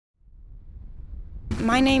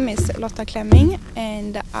My name is Lotta Klemming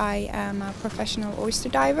and I am a professional oyster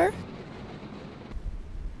diver.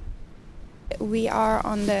 We are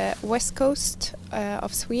on the west coast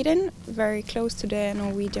of Sweden, very close to the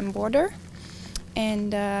Norwegian border.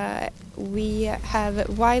 And we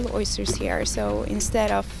have wild oysters here, so instead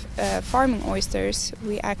of farming oysters,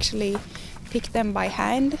 we actually pick them by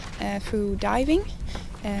hand through diving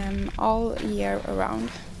all year around.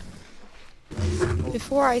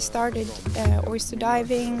 Before I started oyster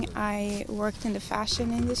diving, I worked in the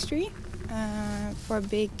fashion industry for a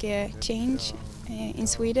big change in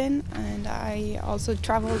Sweden, and I also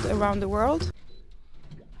traveled around the world.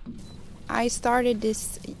 I started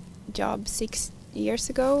this job 6 years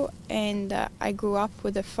ago, and I grew up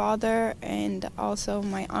with a father and also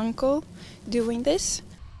my uncle doing this.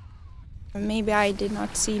 Maybe I did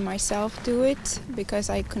not see myself do it because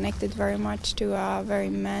I connected very much to a very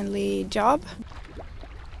manly job.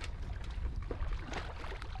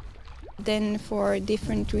 Then for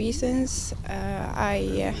different reasons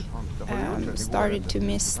I started to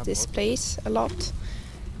miss this place a lot,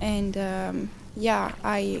 and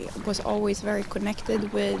I was always very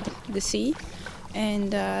connected with the sea,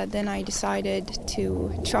 and then I decided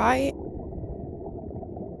to try.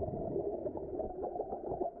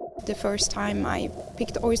 The first time I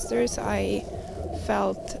picked oysters, I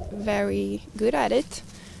felt very good at it,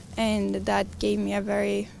 and that gave me a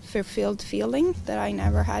very fulfilled feeling that I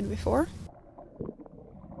never had before.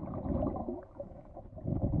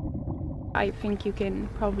 I think you can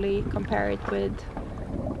probably compare it with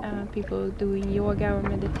people doing yoga or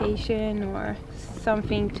meditation or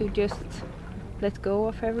something to just let go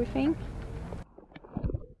of everything.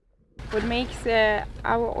 What makes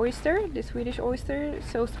our oyster, the Swedish oyster,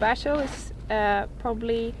 so special is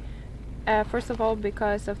probably first of all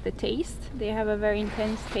because of the taste. They have a very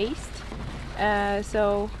intense taste,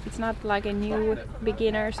 so it's not like a new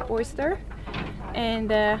beginner's oyster.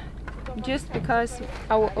 And just because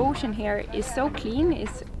our ocean here is so clean,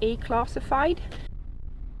 it's A classified.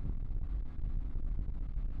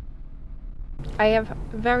 I have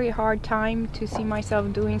a very hard time to see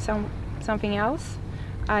myself doing something else.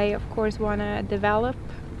 I of course want to develop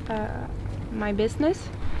my business,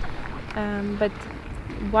 but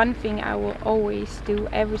one thing I will always do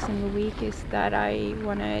every single week is that I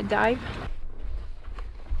want to dive.